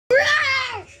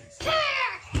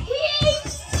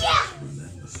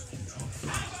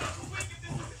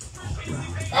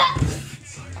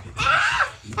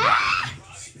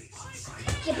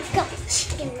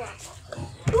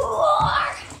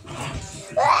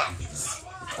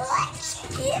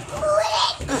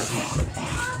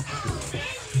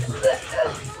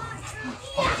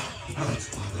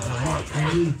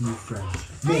new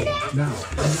friends. More, now,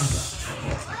 another.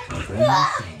 Friends.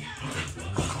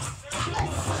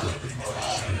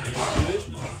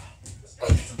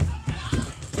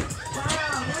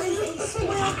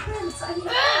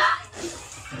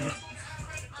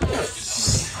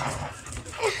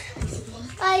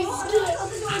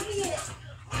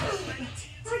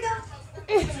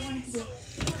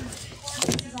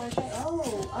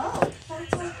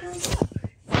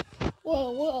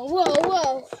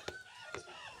 Whoa.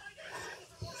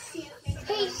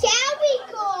 Hey, shall we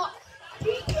go?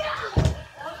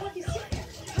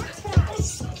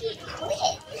 Let's get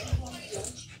lit.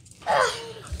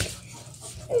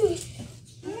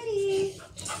 Ready?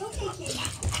 Okay, kid.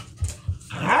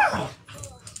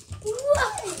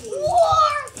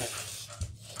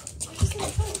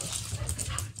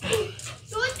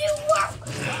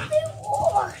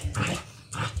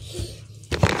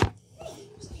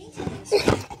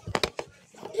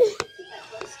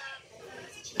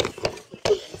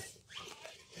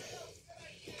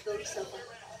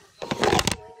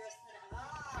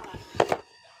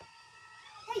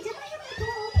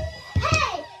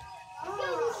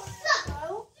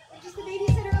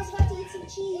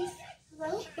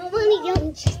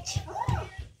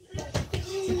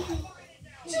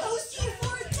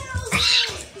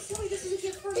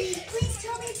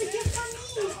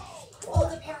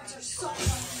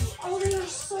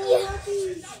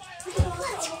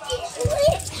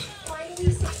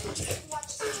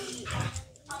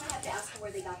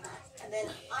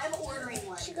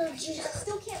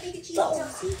 Still can't make a cheese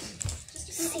toasty. Just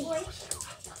a fruit boy.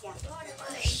 Yeah.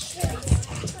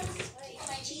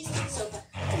 My cheese on the sofa.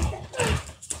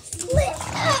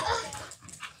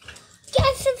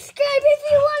 Get subscribe if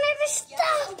you want to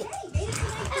stop. Okay, made it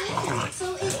tonight. So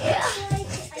it's like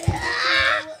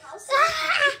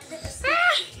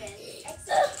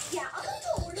yeah, I'm gonna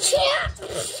go order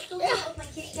my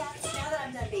kitty cats now that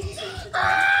I'm done babysitting for them.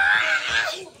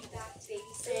 We'll be back to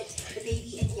babysit the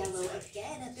baby in yellow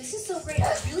again. This is so great. I'm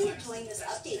really enjoying this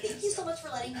update. Thank you so much for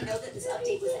letting me know that this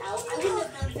update was out. I wouldn't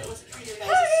have known if it wasn't for your guys'.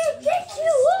 How do you think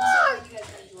you are? I'm so glad you guys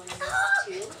are enjoying this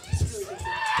too. It's really good.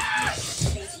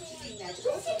 Thanks for keeping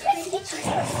magical. And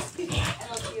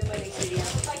I'll see you in my next video.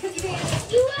 Bye, Cookie Bear.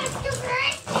 You have to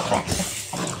break.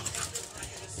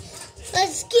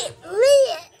 Let's get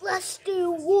lit. Let's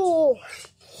do war.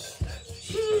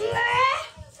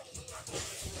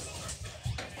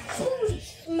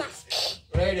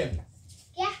 Raiden.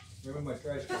 Yeah. Remember my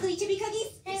trash can? Chocolatey Chippy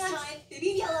Cookies. It's time. Baby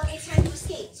in yellow. It's time to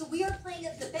escape. So we are playing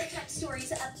the bedtime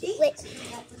stories update. Wait. So here we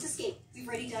go. Let's escape. We've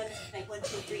already done like 1, 2,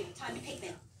 3. Time to pick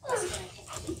them. What's it gonna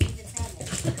pick? Even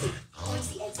sadness. Towards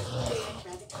the exit.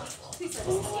 Rabbit. Please let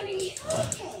us know.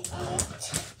 Okay.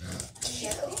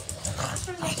 Careful.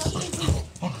 Turn the light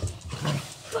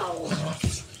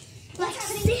What's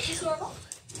happening? Is this normal?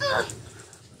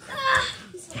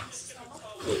 This is normal.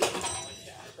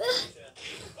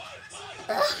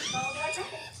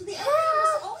 So the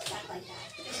elevators always act like that.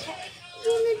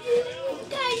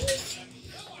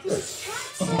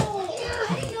 Capsule!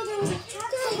 I didn't know there was a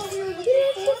capsule that we were looking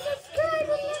for.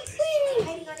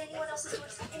 Hiding on anyone else's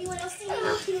doorstep. Anyone else think we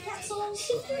need a capsule?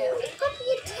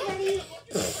 Ready?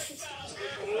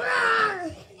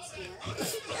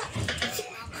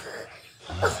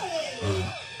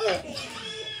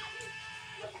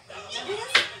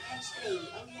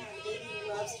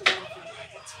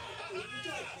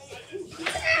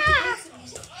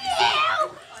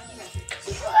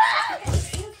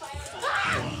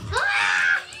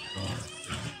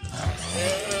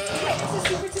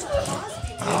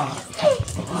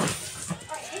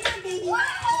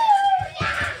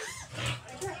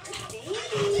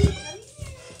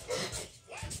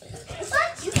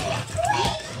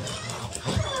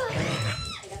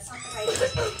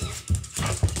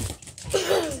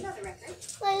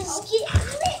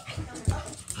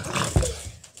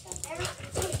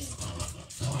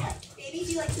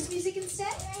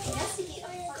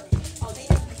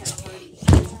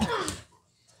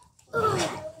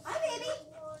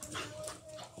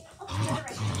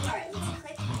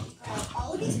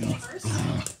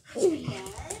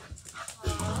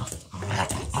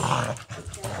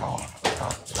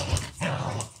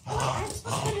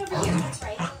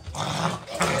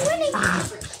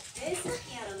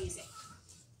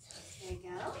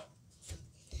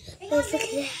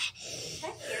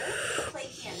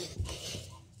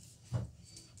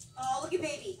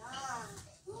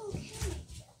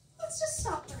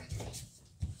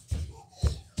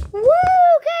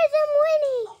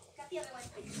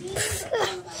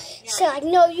 So I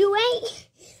know you ain't.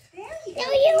 No,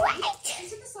 you ain't.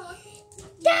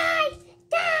 Die.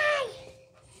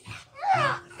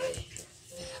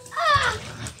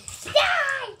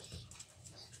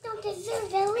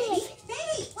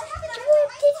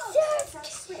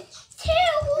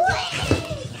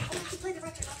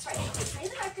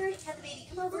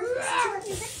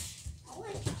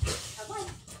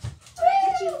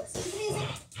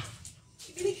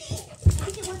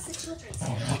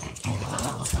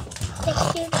 I'm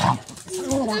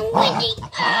windy.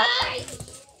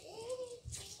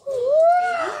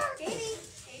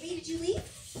 Baby, did you leave?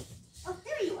 Oh,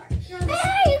 there you are. You're on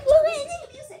Hey, listening to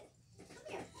music. Come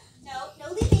here. No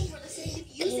leaving. We're listening to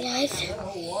music. Okay, guys,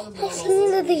 that's the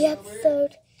end of the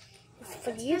episode. It's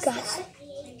for you guys.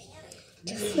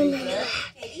 Just remember that.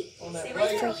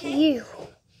 For you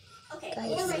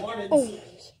guys only.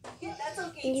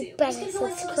 And you better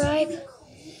subscribe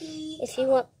if you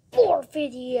want more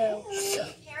videos.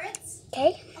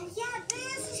 Okay?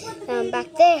 Back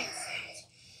there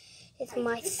is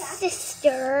my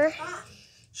sister.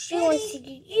 She wants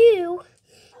you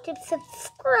to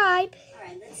subscribe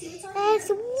as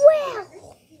well.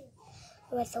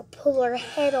 Otherwise I'll pull her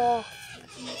head off.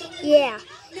 Yeah,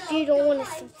 if you don't want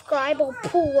to subscribe, I'll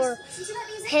pull her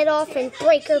head off and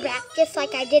break her back just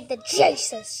like I did to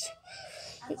Jesus.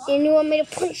 And you want me to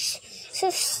push? So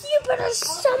you better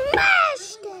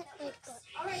smash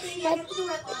that like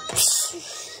that.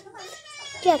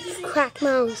 Just crack my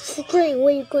own screen.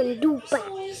 What are you going to do back?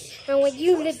 I want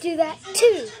you to do that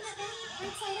too.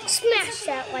 Smash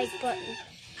that like button.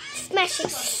 Smash it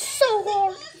so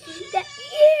hard that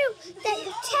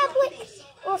your tablet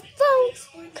or phone,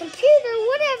 computer,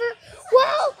 whatever,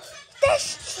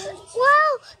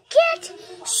 get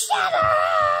shattered.